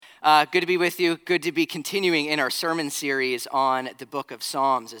Good to be with you. Good to be continuing in our sermon series on the book of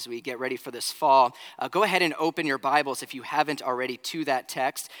Psalms as we get ready for this fall. Go ahead and open your Bibles if you haven't already to that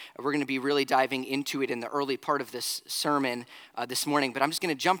text. We're going to be really diving into it in the early part of this sermon this morning, but I'm just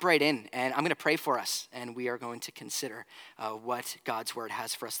going to jump right in and I'm going to pray for us and we are going to consider what God's word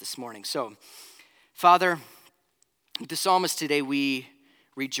has for us this morning. So, Father, the psalmist today, we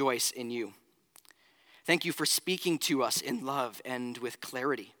rejoice in you. Thank you for speaking to us in love and with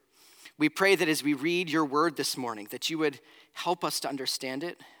clarity. We pray that as we read your word this morning, that you would help us to understand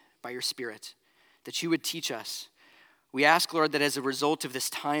it by your Spirit, that you would teach us. We ask, Lord, that as a result of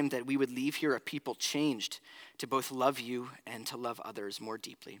this time, that we would leave here a people changed to both love you and to love others more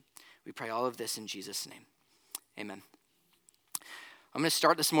deeply. We pray all of this in Jesus' name. Amen. I'm going to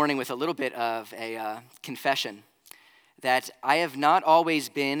start this morning with a little bit of a confession that I have not always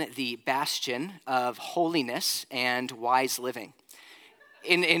been the bastion of holiness and wise living.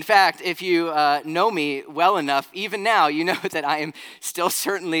 In fact, if you know me well enough, even now, you know that I am still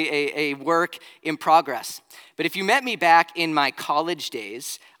certainly a work in progress. But if you met me back in my college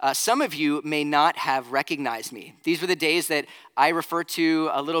days, some of you may not have recognized me. These were the days that I refer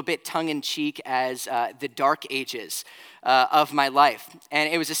to a little bit tongue-in-cheek as the dark ages of my life.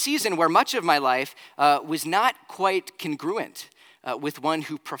 And it was a season where much of my life was not quite congruent with one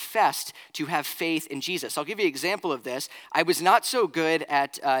who professed to have faith in Jesus. I'll give you an example of this. I was not so good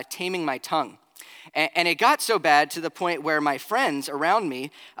at taming my tongue. And it got so bad to the point where my friends around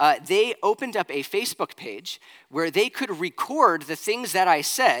me, they opened up a Facebook page where they could record the things that I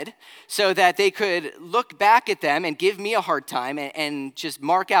said so that they could look back at them and give me a hard time and just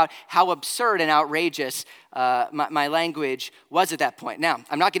mark out how absurd and outrageous my language was at that point. Now,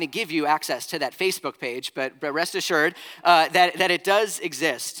 I'm not going to give you access to that Facebook page, but rest assured that it does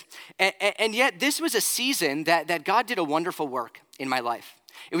exist. And yet, this was a season that God did a wonderful work in my life.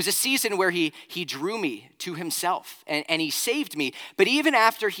 It was a season where he drew me to himself and he saved me. But even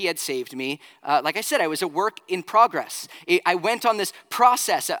after he had saved me, like I said, I was a work in progress. I went on this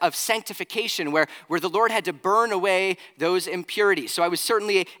process of sanctification where the Lord had to burn away those impurities. So I was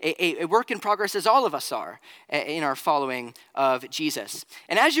certainly a work in progress, as all of us are in our following of Jesus.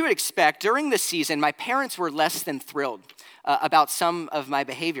 And as you would expect, during this season, my parents were less than thrilled about some of my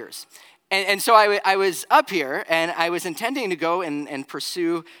behaviors. And so I was up here, and I was intending to go and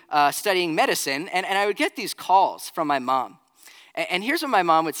pursue studying medicine, and I would get these calls from my mom. And here's what my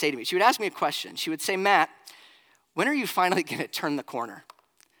mom would say to me. She would ask me a question. She would say, Matt, when are you finally going to turn the corner?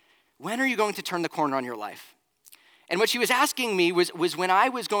 When are you going to turn the corner on your life? And what she was asking me was when I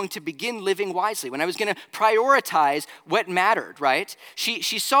was going to begin living wisely, when I was going to prioritize what mattered, right? She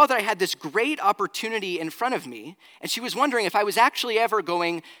saw that I had this great opportunity in front of me, and she was wondering if I was actually ever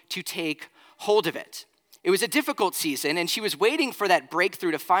going to take hold of it. It was a difficult season, and she was waiting for that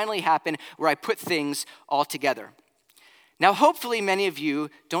breakthrough to finally happen where I put things all together. Now, hopefully, many of you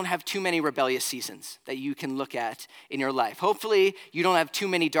don't have too many rebellious seasons that you can look at in your life. Hopefully, you don't have too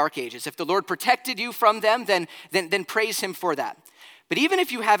many dark ages. If the Lord protected you from them, then praise him for that. But even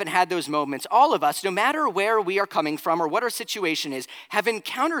if you haven't had those moments, all of us, no matter where we are coming from or what our situation is, have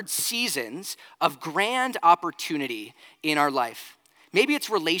encountered seasons of grand opportunity in our life. Maybe it's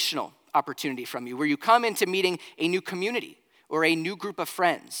relational opportunity from you, where you come into meeting a new community, or a new group of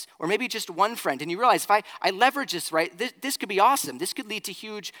friends, or maybe just one friend, and you realize if I leverage this right, this could be awesome. This could lead to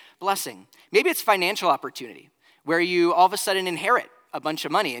huge blessing. Maybe it's financial opportunity, where you all of a sudden inherit a bunch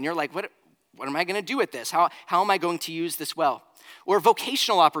of money, and you're like, what am I going to do with this? How am I going to use this well? Or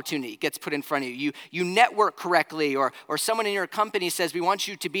vocational opportunity gets put in front of you. You network correctly, or someone in your company says, we want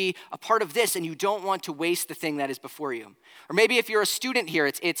you to be a part of this, and you don't want to waste the thing that is before you. Or maybe if you're a student here,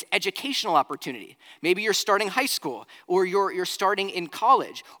 it's educational opportunity. Maybe you're starting high school, or you're starting in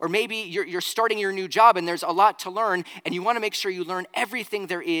college, or maybe you're starting your new job, and there's a lot to learn, and you want to make sure you learn everything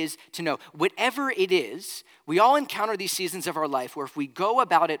there is to know. Whatever it is, we all encounter these seasons of our life where if we go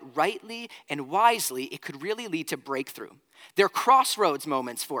about it rightly and wisely, it could really lead to breakthrough. They're crossroads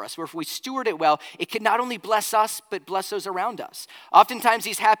moments for us, where if we steward it well, it can not only bless us, but bless those around us. Oftentimes,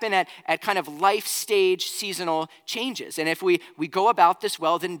 these happen at kind of life stage seasonal changes. And if we go about this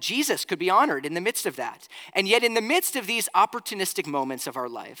well, then Jesus could be honored in the midst of that. And yet, in the midst of these opportunistic moments of our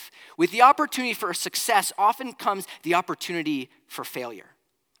life, with the opportunity for success often comes the opportunity for failure.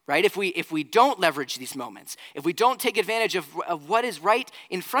 Right? If we don't leverage these moments, if we don't take advantage of what is right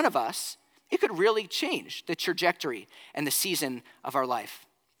in front of us, it could really change the trajectory and the season of our life.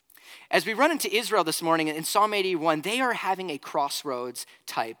 As we run into Israel this morning in Psalm 81, they are having a crossroads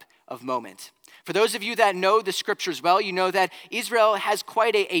type of moment. For those of you that know the scriptures well, you know that Israel has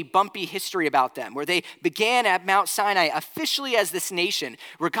quite a bumpy history about them, where they began at Mount Sinai officially as this nation,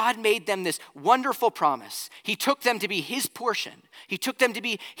 where God made them this wonderful promise. He took them to be his portion. He took them to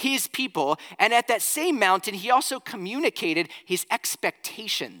be his people. And at that same mountain, he also communicated his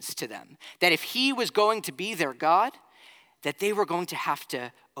expectations to them, that if he was going to be their God, that they were going to have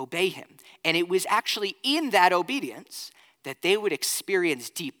to obey him. And it was actually in that obedience that they would experience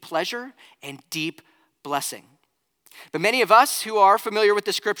deep pleasure and deep blessing. But many of us who are familiar with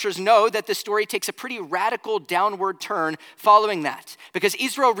the scriptures know that the story takes a pretty radical downward turn following that, because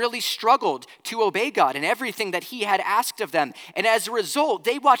Israel really struggled to obey God in everything that he had asked of them. And as a result,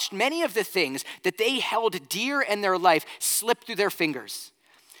 they watched many of the things that they held dear in their life slip through their fingers.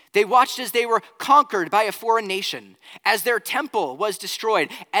 They watched as they were conquered by a foreign nation, as their temple was destroyed,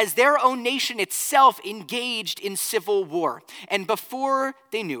 as their own nation itself engaged in civil war. And before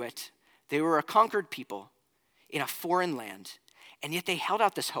they knew it, they were a conquered people in a foreign land, and yet they held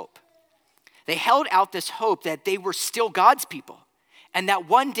out this hope. They held out this hope that they were still God's people, and that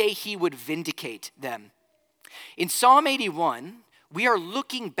one day he would vindicate them. In Psalm 81, we are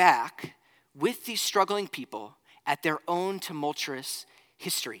looking back with these struggling people at their own tumultuous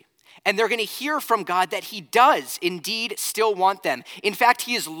history. And they're going to hear from God that he does indeed still want them. In fact,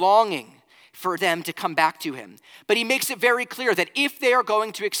 he is longing for them to come back to him. But he makes it very clear that if they are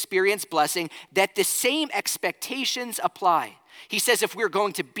going to experience blessing, that the same expectations apply. He says if we're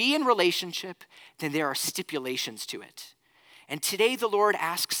going to be in relationship, then there are stipulations to it. And today the Lord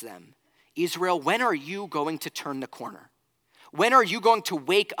asks them, Israel, when are you going to turn the corner? When are you going to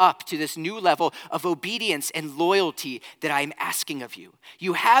wake up to this new level of obedience and loyalty that I'm asking of you?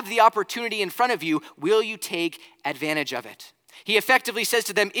 You have the opportunity in front of you. Will you take advantage of it? He effectively says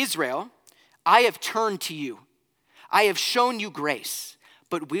to them, Israel, I have turned to you. I have shown you grace,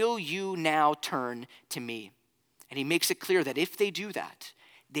 but will you now turn to me? And he makes it clear that if they do that,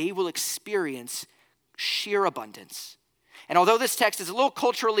 they will experience sheer abundance. And although this text is a little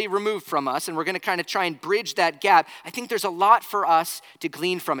culturally removed from us, and we're going to kind of try and bridge that gap, I think there's a lot for us to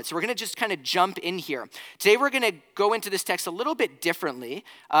glean from it. So we're going to just kind of jump in here. Today we're going to go into this text a little bit differently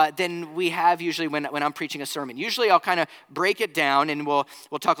than we have usually when I'm preaching a sermon. Usually I'll kind of break it down, and we'll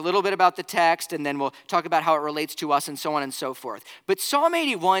talk a little bit about the text, and then we'll talk about how it relates to us, and so on and so forth. But Psalm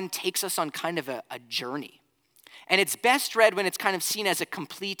 81 takes us on kind of a journey. And it's best read when it's kind of seen as a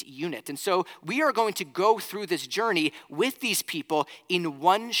complete unit. And so we are going to go through this journey with these people in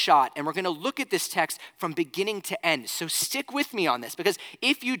one shot. And we're going to look at this text from beginning to end. So stick with me on this, because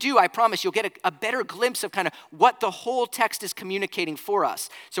if you do, I promise you'll get a better glimpse of kind of what the whole text is communicating for us.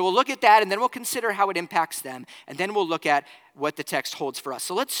 So we'll look at that, and then we'll consider how it impacts them. And then we'll look at what the text holds for us.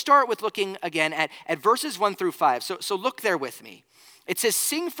 So let's start with looking again at verses 1 through 5. So look there with me. It says,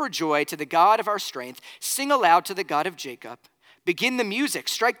 sing for joy to the God of our strength. Sing aloud to the God of Jacob. Begin the music,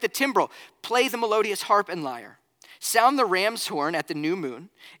 strike the timbrel, play the melodious harp and lyre. Sound the ram's horn at the new moon,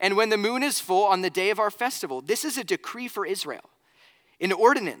 and when the moon is full on the day of our festival. This is a decree for Israel, an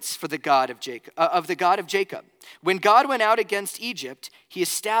ordinance for the God of Jacob. When God went out against Egypt, he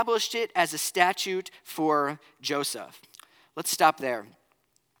established it as a statute for Joseph. Let's stop there.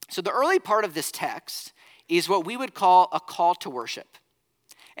 So the early part of this text is what we would call a call to worship.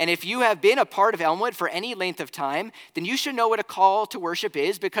 And if you have been a part of Elmwood for any length of time, then you should know what a call to worship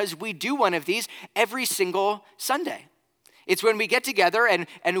is, because we do one of these every single Sunday. It's when we get together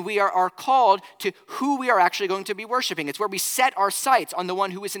and we are called to who we are actually going to be worshiping. It's where we set our sights on the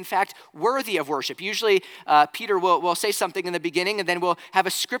one who is in fact worthy of worship. Usually Peter will say something in the beginning, and then we'll have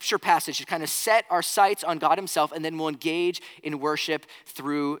a scripture passage to kind of set our sights on God himself, and then we'll engage in worship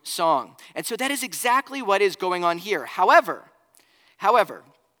through song. And so that is exactly what is going on here. However,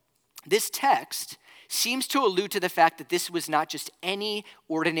 this text seems to allude to the fact that this was not just any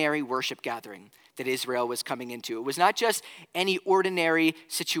ordinary worship gathering that Israel was coming into. It was not just any ordinary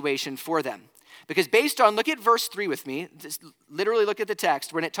situation for them. Because look at verse 3 with me, just literally look at the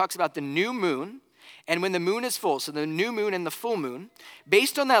text when it talks about the new moon and when the moon is full, so the new moon and the full moon.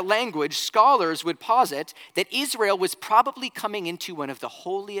 Based on that language, scholars would posit that Israel was probably coming into one of the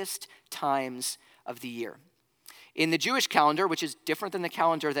holiest times of the year. In the Jewish calendar, which is different than the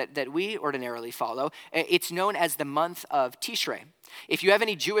calendar that we ordinarily follow, it's known as the month of Tishrei. If you have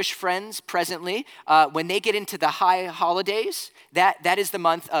any Jewish friends presently, when they get into the high holidays, that is the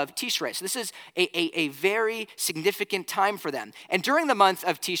month of Tishrei. So this is a very significant time for them. And during the month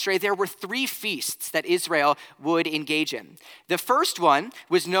of Tishrei, there were 3 feasts that Israel would engage in. The first one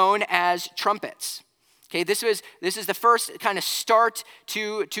was known as trumpets. Okay, this is the first kind of start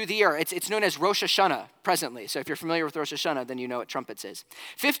to the year. It's known as Rosh Hashanah presently. So if you're familiar with Rosh Hashanah, then you know what trumpets is.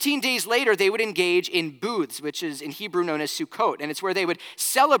 15 days later, they would engage in booths, which is in Hebrew known as Sukkot. And it's where they would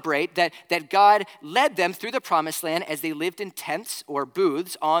celebrate that God led them through the promised land as they lived in tents or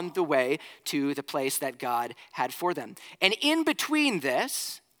booths on the way to the place that God had for them. And in between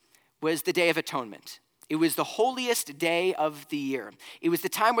this was the Day of Atonement. It was the holiest day of the year. It was the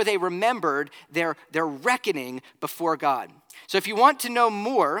time where they remembered their reckoning before God. So if you want to know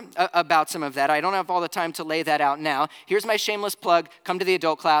more about some of that, I don't have all the time to lay that out now. Here's my shameless plug. Come to the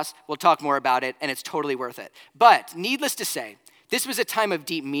adult class. We'll talk more about it, and it's totally worth it. But needless to say, this was a time of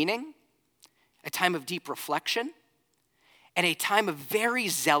deep meaning, a time of deep reflection, and a time of very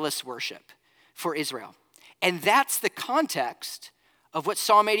zealous worship for Israel. And that's the context of what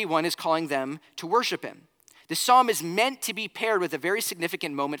Psalm 81 is calling them to worship him. The psalm is meant to be paired with a very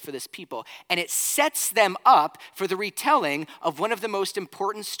significant moment for this people, and it sets them up for the retelling of one of the most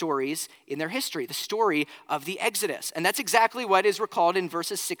important stories in their history, the story of the Exodus. And that's exactly what is recalled in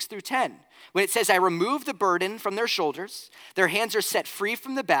verses 6 through 10, when it says, I removed the burden from their shoulders, their hands are set free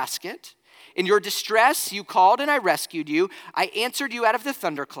from the basket. In your distress you called and I rescued you. I answered you out of the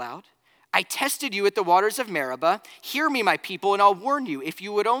thundercloud. I tested you at the waters of Meribah. Hear me, my people, and I'll warn you. If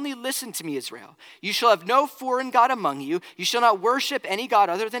you would only listen to me, Israel, you shall have no foreign god among you. You shall not worship any god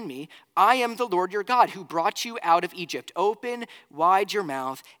other than me. I am the Lord your God who brought you out of Egypt. Open wide your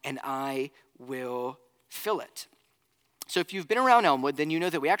mouth, and I will fill it. So if you've been around Elmwood, then you know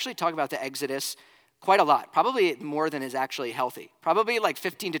that we actually talk about the Exodus quite a lot, probably more than is actually healthy. Probably like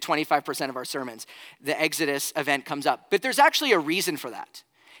 15 to 25% of our sermons, the Exodus event comes up. But there's actually a reason for that.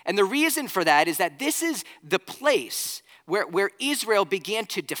 And the reason for that is that this is the place where Israel began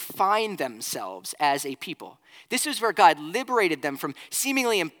to define themselves as a people. This is where God liberated them from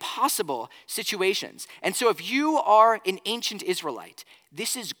seemingly impossible situations. And so if you are an ancient Israelite,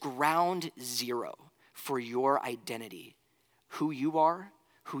 this is ground zero for your identity, who you are,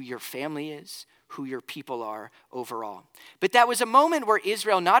 who your family is, who your people are overall. But that was a moment where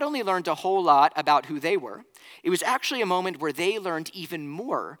Israel not only learned a whole lot about who they were, it was actually a moment where they learned even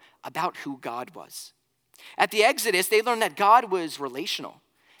more about who God was. At the Exodus, they learned that God was relational,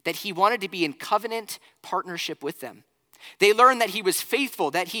 that he wanted to be in covenant partnership with them. They learned that he was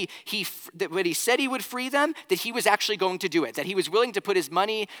faithful, that that when he said he would free them, that he was actually going to do it, that he was willing to put his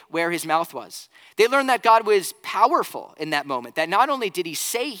money where his mouth was. They learned that God was powerful in that moment, that not only did he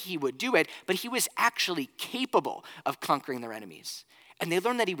say he would do it, but he was actually capable of conquering their enemies. And they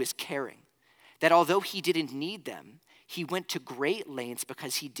learned that he was caring, that although he didn't need them, he went to great lengths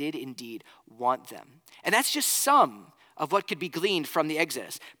because he did indeed want them. And that's just some of what could be gleaned from the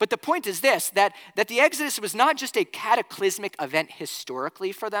Exodus. But the point is this, that the Exodus was not just a cataclysmic event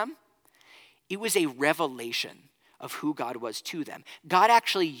historically for them, it was a revelation of who God was to them. God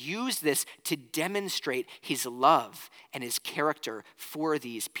actually used this to demonstrate his love and his character for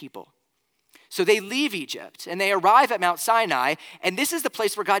these people. So they leave Egypt and they arrive at Mount Sinai, and this is the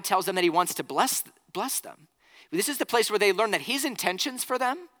place where God tells them that he wants to bless them. This is the place where they learn that his intentions for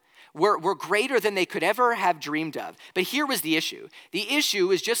them were greater than they could ever have dreamed of. But here was the issue. The issue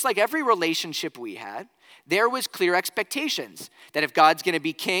was just like every relationship we had, there was clear expectations that if God's going to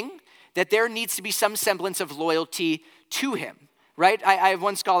be king, that there needs to be some semblance of loyalty to him, right? I have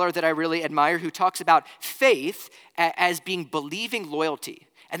one scholar that I really admire who talks about faith as being believing loyalty.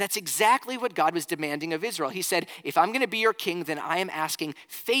 And that's exactly what God was demanding of Israel. He said, if I'm going to be your king, then I am asking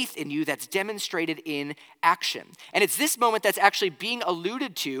faith in you that's demonstrated in action. And it's this moment that's actually being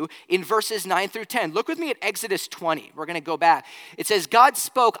alluded to in verses 9 through 10. Look with me at Exodus 20. We're going to go back. It says, God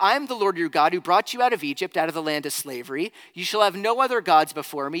spoke, I am the Lord your God who brought you out of Egypt, out of the land of slavery. You shall have no other gods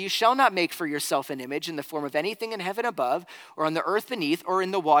before me. You shall not make for yourself an image in the form of anything in heaven above, or on the earth beneath, or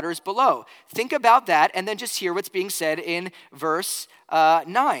in the waters below. Think about that, and then just hear what's being said in verse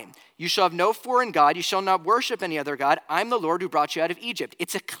 9. You shall have no foreign god. You shall not worship any other god. I'm the Lord who brought you out of Egypt.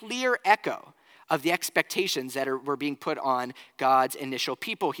 It's a clear echo of the expectations that were being put on God's initial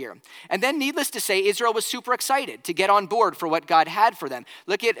people here. And then needless to say, Israel was super excited to get on board for what God had for them.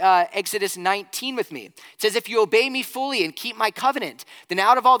 Look at Exodus 19 with me. It says, if you obey me fully and keep my covenant, then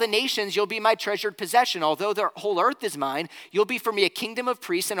out of all the nations you'll be my treasured possession. Although the whole earth is mine, you'll be for me a kingdom of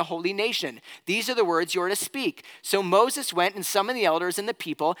priests and a holy nation. These are the words you are to speak. So Moses went and summoned the elders and the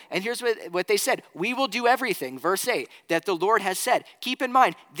people, and here's what they said. We will do everything, verse 8, that the Lord has said. Keep in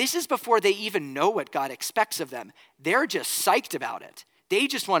mind, this is before they even know what God expects of them. They're just psyched about it. They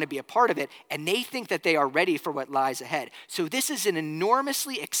just want to be a part of it, and they think that they are ready for what lies ahead. So this is an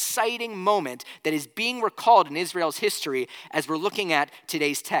enormously exciting moment that is being recalled in Israel's history as we're looking at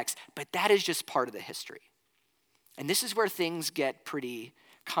today's text. But that is just part of the history. And this is where things get pretty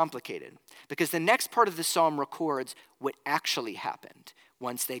complicated, because the next part of the psalm records what actually happened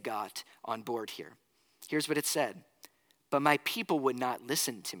once they got on board here. Here's what it said. But my people would not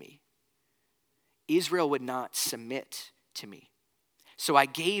listen to me. Israel would not submit to me. So I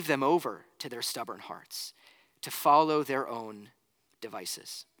gave them over to their stubborn hearts to follow their own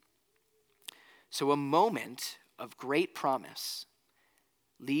devices. So a moment of great promise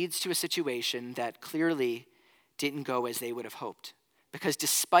leads to a situation that clearly didn't go as they would have hoped. Because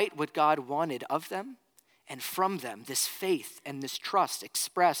despite what God wanted of them and from them, this faith and this trust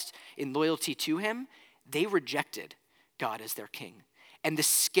expressed in loyalty to him, they rejected God as their king. And the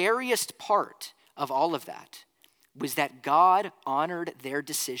scariest part of all of that was that God honored their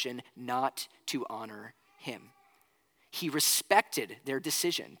decision not to honor him. He respected their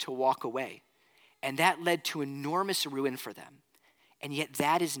decision to walk away, and that led to enormous ruin for them. And yet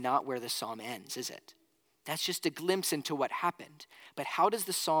that is not where the psalm ends, is it? That's just a glimpse into what happened. But how does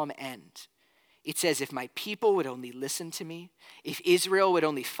the psalm end? It says, if my people would only listen to me, if Israel would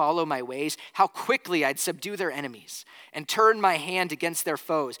only follow my ways, how quickly I'd subdue their enemies and turn my hand against their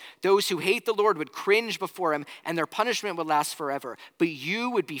foes. Those who hate the Lord would cringe before him, and their punishment would last forever. But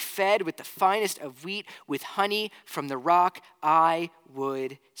you would be fed with the finest of wheat, with honey from the rock. I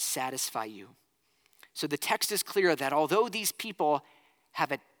would satisfy you. So the text is clear that although these people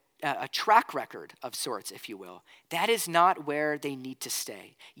have a track record of sorts, if you will, that is not where they need to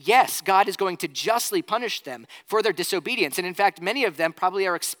stay. Yes, God is going to justly punish them for their disobedience. And in fact, many of them probably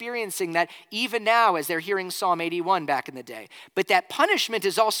are experiencing that even now as they're hearing Psalm 81 back in the day. But that punishment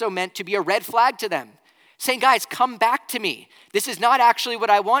is also meant to be a red flag to them, saying, guys, come back to me. This is not actually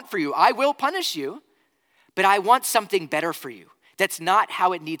what I want for you. I will punish you, but I want something better for you. That's not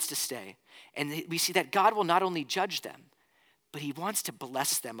how it needs to stay. And we see that God will not only judge them, but he wants to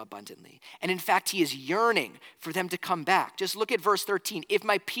bless them abundantly. And in fact, he is yearning for them to come back. Just look at verse 13. If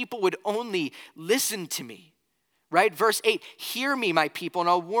my people would only listen to me, right? Verse 8, hear me, my people, and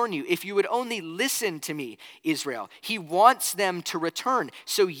I'll warn you. If you would only listen to me, Israel. He wants them to return.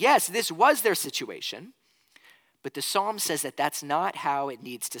 So yes, this was their situation, but the psalm says that that's not how it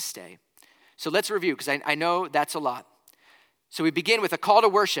needs to stay. So let's review, because I know that's a lot. So we begin with a call to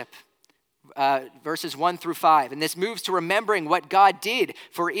worship. Verses 1 through 5. And this moves to remembering what God did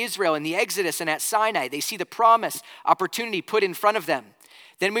for Israel in the Exodus and at Sinai. They see the promise, opportunity put in front of them.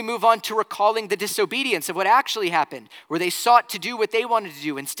 Then we move on to recalling the disobedience of what actually happened, where they sought to do what they wanted to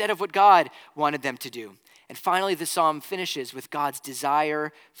do instead of what God wanted them to do. And finally, the psalm finishes with God's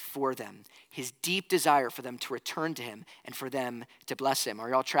desire for them, his deep desire for them to return to him and for them to bless him. Are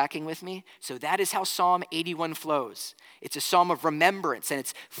you all tracking with me? So that is how Psalm 81 flows. It's a psalm of remembrance, and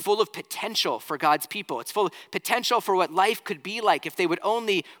it's full of potential for God's people. It's full of potential for what life could be like if they would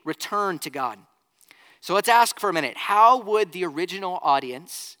only return to God. So let's ask for a minute, how would the original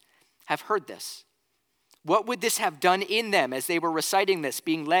audience have heard this? What would this have done in them as they were reciting this,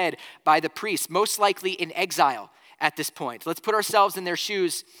 being led by the priests, most likely in exile at this point? Let's put ourselves in their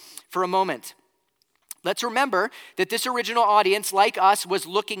shoes for a moment. Let's remember that this original audience, like us, was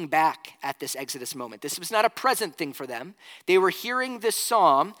looking back at this Exodus moment. This was not a present thing for them. They were hearing this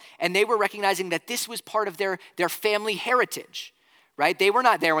psalm, and they were recognizing that this was part of their family heritage. Right? They were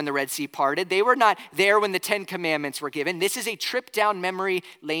not there when the Red Sea parted. They were not there when the 10 Commandments were given. This is a trip down memory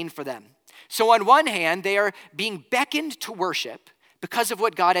lane for them. So on one hand, they are being beckoned to worship because of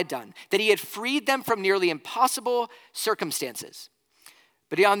what God had done, that he had freed them from nearly impossible circumstances.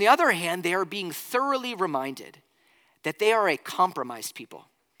 But on the other hand, they are being thoroughly reminded that they are a compromised people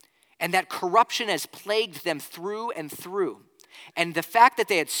and that corruption has plagued them through and through. And the fact that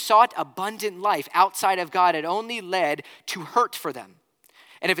they had sought abundant life outside of God had only led to hurt for them.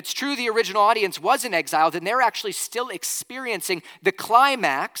 And if it's true the original audience was in exile, then they're actually still experiencing the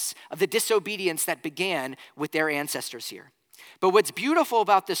climax of the disobedience that began with their ancestors here. But what's beautiful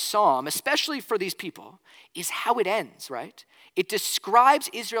about this psalm, especially for these people, is how it ends, right? It describes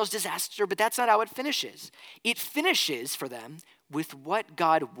Israel's disaster, but that's not how it finishes. It finishes for them with what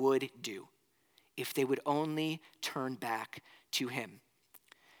God would do if they would only turn back to him.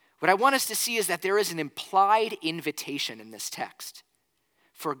 What I want us to see is that there is an implied invitation in this text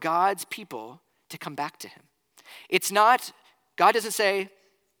for God's people to come back to him. It's not, God doesn't say,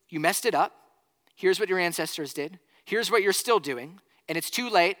 you messed it up. Here's what your ancestors did. Here's what you're still doing. And it's too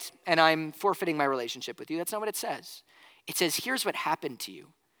late and I'm forfeiting my relationship with you. That's not what it says. It says, here's what happened to you.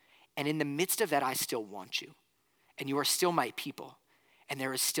 And in the midst of that, I still want you. And you are still my people. and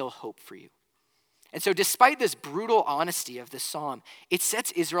there is still hope for you. And so despite this brutal honesty of this psalm, it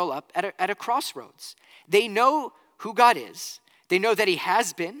sets Israel up at a crossroads. They know who God is. They know that he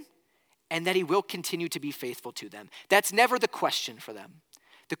has been and that he will continue to be faithful to them. That's never the question for them.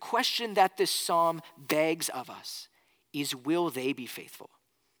 The question that this psalm begs of us is, will they be faithful?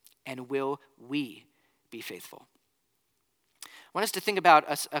 And will we be faithful? I want us to think about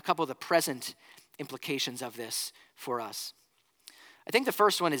a couple of the present implications of this for us. I think the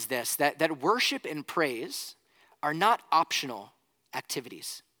first one is this, that worship and praise are not optional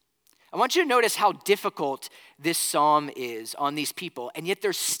activities. I want you to notice how difficult this psalm is on these people, and yet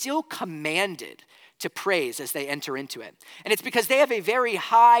they're still commanded to praise as they enter into it. And it's because they have a very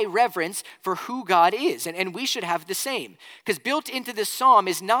high reverence for who God is, and we should have the same. Because built into this psalm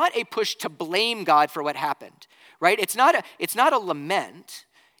is not a push to blame God for what happened, right? It's not a lament.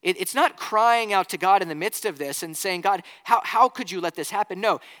 It's not crying out to God in the midst of this and saying, God, how could you let this happen?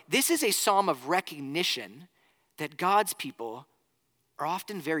 No, this is a psalm of recognition that God's people are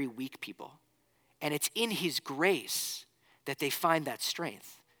often very weak people. And it's in his grace that they find that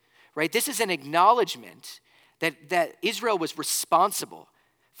strength, right? This is an acknowledgement that Israel was responsible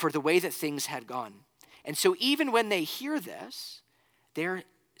for the way that things had gone. And so even when they hear this, they're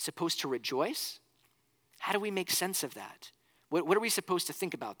supposed to rejoice. How do we make sense of that? What are we supposed to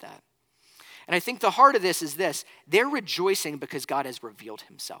think about that? And I think the heart of this is this. They're rejoicing because God has revealed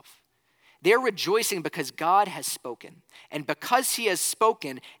himself. They're rejoicing because God has spoken. And because he has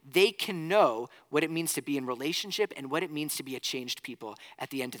spoken, they can know what it means to be in relationship and what it means to be a changed people at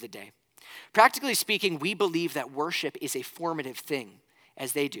the end of the day. Practically speaking, we believe that worship is a formative thing,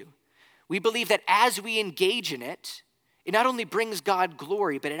 as they do. We believe that as we engage in it, it not only brings God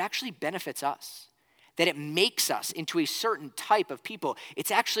glory, but it actually benefits us. That it makes us into a certain type of people.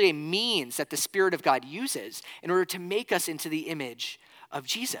 It's actually a means that the Spirit of God uses in order to make us into the image of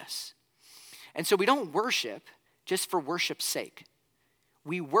Jesus. And so we don't worship just for worship's sake.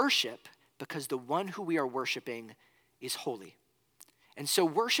 We worship because the one who we are worshiping is holy. And so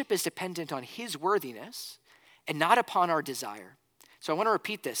worship is dependent on his worthiness and not upon our desire. So I want to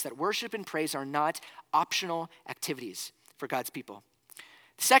repeat this, that worship and praise are not optional activities for God's people.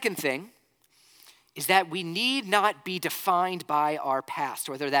 The second thing is that we need not be defined by our past,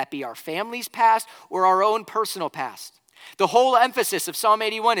 whether that be our family's past or our own personal past. The whole emphasis of Psalm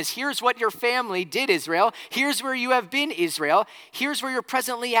 81 is here's what your family did, Israel. Here's where you have been, Israel. Here's where you're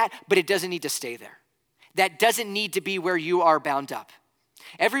presently at, but it doesn't need to stay there. That doesn't need to be where you are bound up.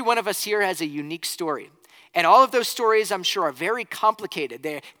 Every one of us here has a unique story. And all of those stories, I'm sure, are very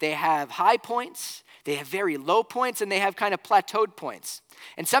complicated. They have high points, they have very low points, and they have kind of plateaued points.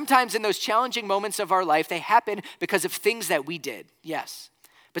 And sometimes in those challenging moments of our life, they happen because of things that we did, yes.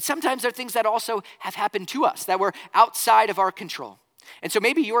 But sometimes they're things that also have happened to us that were outside of our control. And so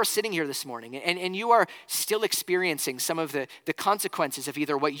maybe you are sitting here this morning and you are still experiencing some of the consequences of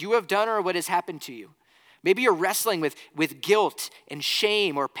either what you have done or what has happened to you. Maybe you're wrestling with guilt and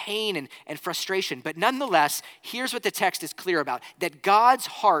shame or pain and frustration. But nonetheless, here's what the text is clear about, that God's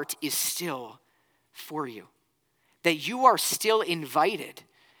heart is still for you. That you are still invited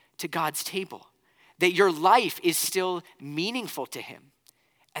to God's table. That your life is still meaningful to him.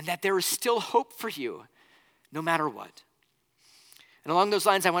 And that there is still hope for you, no matter what. And along those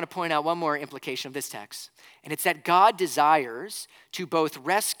lines, I want to point out one more implication of this text. And it's that God desires to both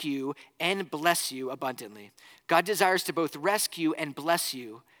rescue and bless you abundantly. God desires to both rescue and bless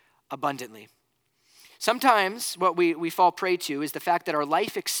you abundantly. Sometimes what we fall prey to is the fact that our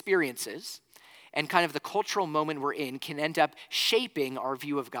life experiences and kind of the cultural moment we're in can end up shaping our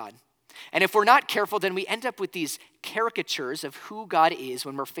view of God. And if we're not careful, then we end up with these caricatures of who God is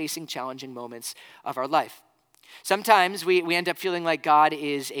when we're facing challenging moments of our life. Sometimes we end up feeling like God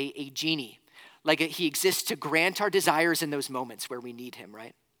is a genie, like he exists to grant our desires in those moments where we need him,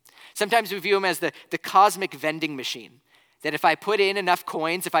 right? Sometimes we view him as the cosmic vending machine, that if I put in enough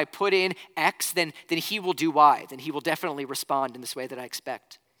coins, if I put in X, then he will do Y, then he will definitely respond in this way that I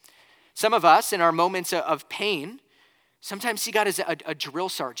expect. Some of us, in our moments of pain, sometimes see God as a drill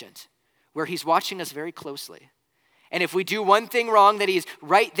sergeant, where he's watching us very closely. And if we do one thing wrong, that he's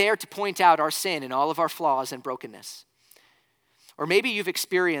right there to point out our sin and all of our flaws and brokenness. Or maybe you've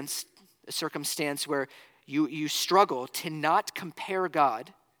experienced a circumstance where you struggle to not compare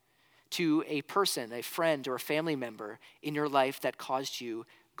God to a person, a friend, or a family member in your life that caused you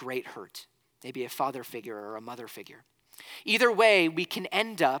great hurt. Maybe a father figure or a mother figure. Either way, we can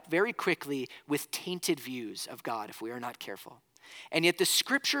end up very quickly with tainted views of God if we are not careful. And yet the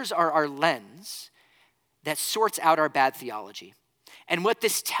scriptures are our lens that sorts out our bad theology. And what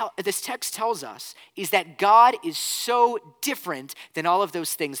this text tells us is that God is so different than all of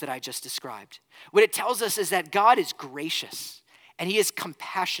those things that I just described. What it tells us is that God is gracious and he is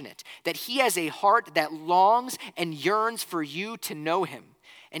compassionate, that he has a heart that longs and yearns for you to know him.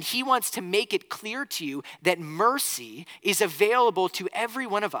 And he wants to make it clear to you that mercy is available to every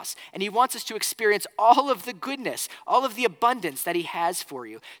one of us. And he wants us to experience all of the goodness, all of the abundance that he has for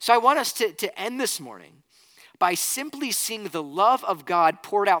you. So I want us to end this morning by simply seeing the love of God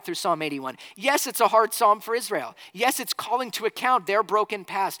poured out through Psalm 81. Yes, it's a hard psalm for Israel. Yes, it's calling to account their broken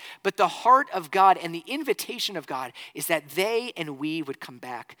past. But the heart of God and the invitation of God is that they and we would come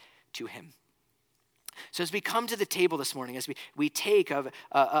back to him. So as we come to the table this morning, as we take of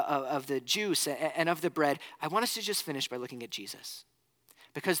the juice and of the bread, I want us to just finish by looking at Jesus.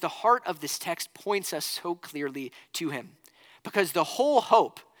 Because the heart of this text points us so clearly to him. Because the whole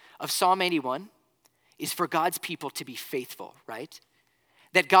hope of Psalm 81 is for God's people to be faithful, right?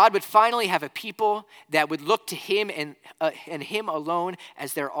 That God would finally have a people that would look to him and him alone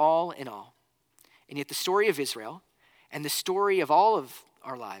as their all in all. And yet the story of Israel and the story of all of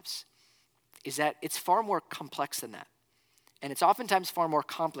our lives is that it's far more complex than that. And it's oftentimes far more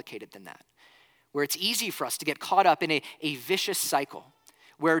complicated than that, where it's easy for us to get caught up in a vicious cycle,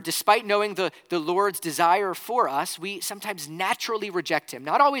 where despite knowing the Lord's desire for us, we sometimes naturally reject him,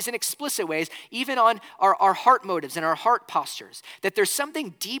 not always in explicit ways, even on our heart motives and our heart postures, that there's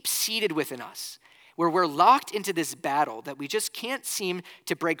something deep-seated within us where we're locked into this battle that we just can't seem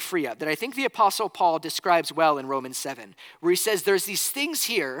to break free of, that I think the Apostle Paul describes well in Romans 7, where he says there's these things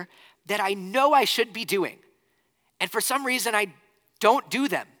here that I know I should be doing, and for some reason I don't do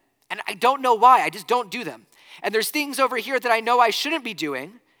them, and I don't know why, I just don't do them. And there's things over here that I know I shouldn't be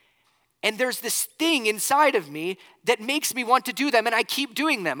doing, and there's this thing inside of me that makes me want to do them, and I keep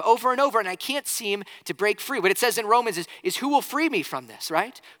doing them over and over, and I can't seem to break free. What it says in Romans is who will free me from this,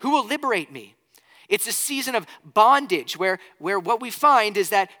 right? Who will liberate me? It's a season of bondage where what we find is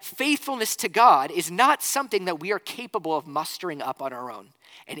that faithfulness to God is not something that we are capable of mustering up on our own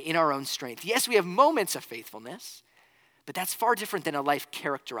and in our own strength. Yes, we have moments of faithfulness, but that's far different than a life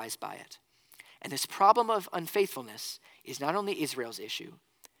characterized by it. And this problem of unfaithfulness is not only Israel's issue,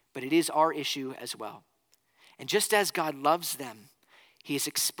 but it is our issue as well. And just as God loves them, he has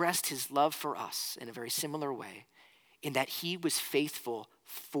expressed his love for us in a very similar way, in that he was faithful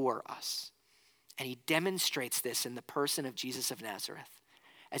for us. And he demonstrates this in the person of Jesus of Nazareth,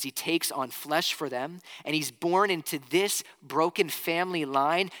 as he takes on flesh for them, and he's born into this broken family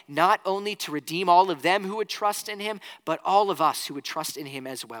line, not only to redeem all of them who would trust in him, but all of us who would trust in him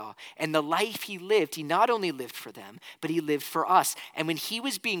as well. And the life he lived, he not only lived for them, but he lived for us. And when he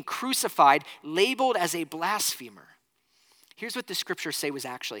was being crucified, labeled as a blasphemer, here's what the scriptures say was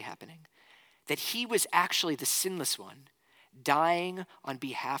actually happening. That he was actually the sinless one, dying on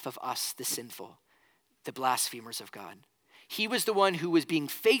behalf of us, the sinful, the blasphemers of God. He was the one who was being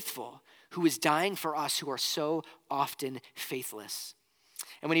faithful, who was dying for us who are so often faithless.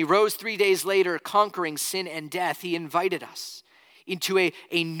 And when he rose 3 days later, conquering sin and death, he invited us into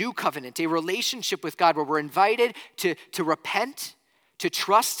a new covenant, a relationship with God where we're invited to repent, to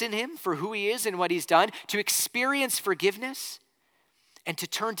trust in him for who he is and what he's done, to experience forgiveness, and to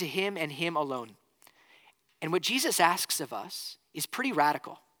turn to him and him alone. And what Jesus asks of us is pretty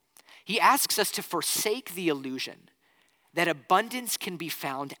radical. He asks us to forsake the illusion that abundance can be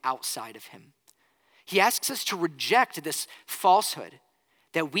found outside of him. He asks us to reject this falsehood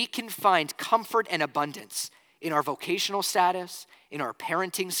that we can find comfort and abundance in our vocational status, in our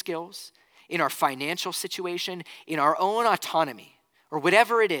parenting skills, in our financial situation, in our own autonomy, or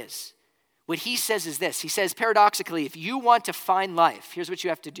whatever it is. What he says is this. He says, paradoxically, if you want to find life, here's what you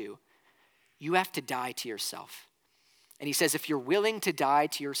have to do. You have to die to yourself. And he says, if you're willing to die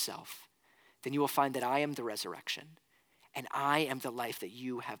to yourself, then you will find that I am the resurrection. And I am the life that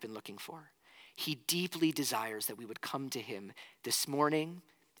you have been looking for. He deeply desires that we would come to him this morning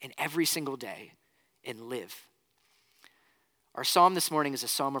and every single day and live. Our psalm this morning is a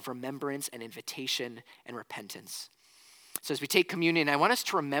psalm of remembrance and invitation and repentance. So as we take communion, I want us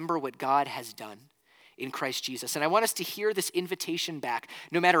to remember what God has done in Christ Jesus. And I want us to hear this invitation back.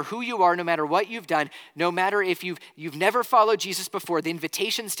 No matter who you are, no matter what you've done, no matter if you've never followed Jesus before, the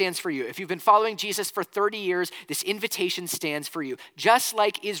invitation stands for you. If you've been following Jesus for 30 years, this invitation stands for you. Just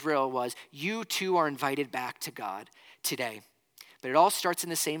like Israel was, you too are invited back to God today. But it all starts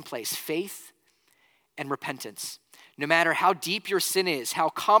in the same place, faith and repentance. No matter how deep your sin is, how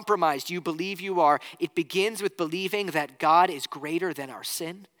compromised you believe you are, it begins with believing that God is greater than our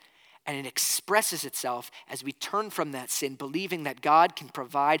sin. And it expresses itself as we turn from that sin, believing that God can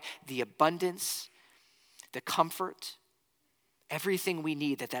provide the abundance, the comfort, everything we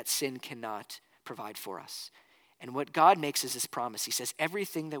need that sin cannot provide for us. And what God makes is this promise. He says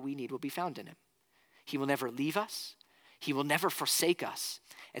everything that we need will be found in him. He will never leave us. He will never forsake us.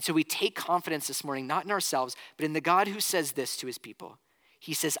 And so we take confidence this morning, not in ourselves, but in the God who says this to his people.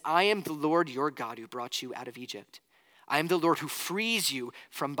 He says, I am the Lord your God who brought you out of Egypt. I am the Lord who frees you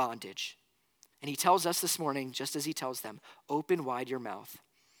from bondage. And he tells us this morning, just as he tells them, open wide your mouth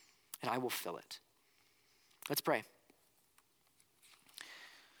and I will fill it. Let's pray.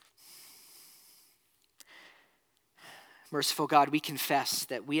 Merciful God, we confess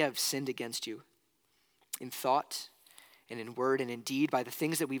that we have sinned against you in thought and in word and in deed, by the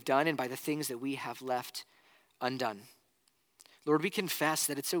things that we've done and by the things that we have left undone. Lord, we confess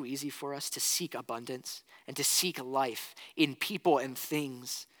that it's so easy for us to seek abundance and to seek life in people and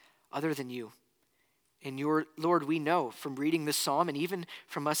things other than you. And Lord, we know from reading this psalm and even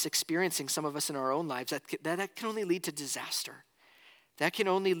from us experiencing some of us in our own lives that can only lead to disaster. That can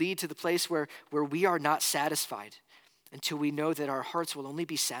only lead to the place where we are not satisfied until we know that our hearts will only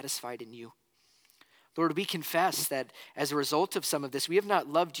be satisfied in you. Lord, we confess that as a result of some of this, we have not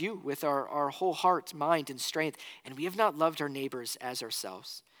loved you with our whole heart, mind, and strength, and we have not loved our neighbors as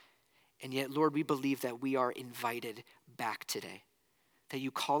ourselves. And yet, Lord, we believe that we are invited back today, that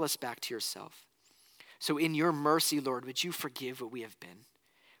you call us back to yourself. So in your mercy, Lord, would you forgive what we have been?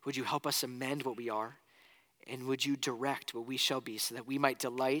 Would you help us amend what we are? And would you direct what we shall be so that we might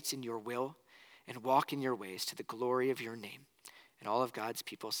delight in your will and walk in your ways to the glory of your name? And all of God's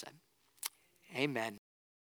people said, amen.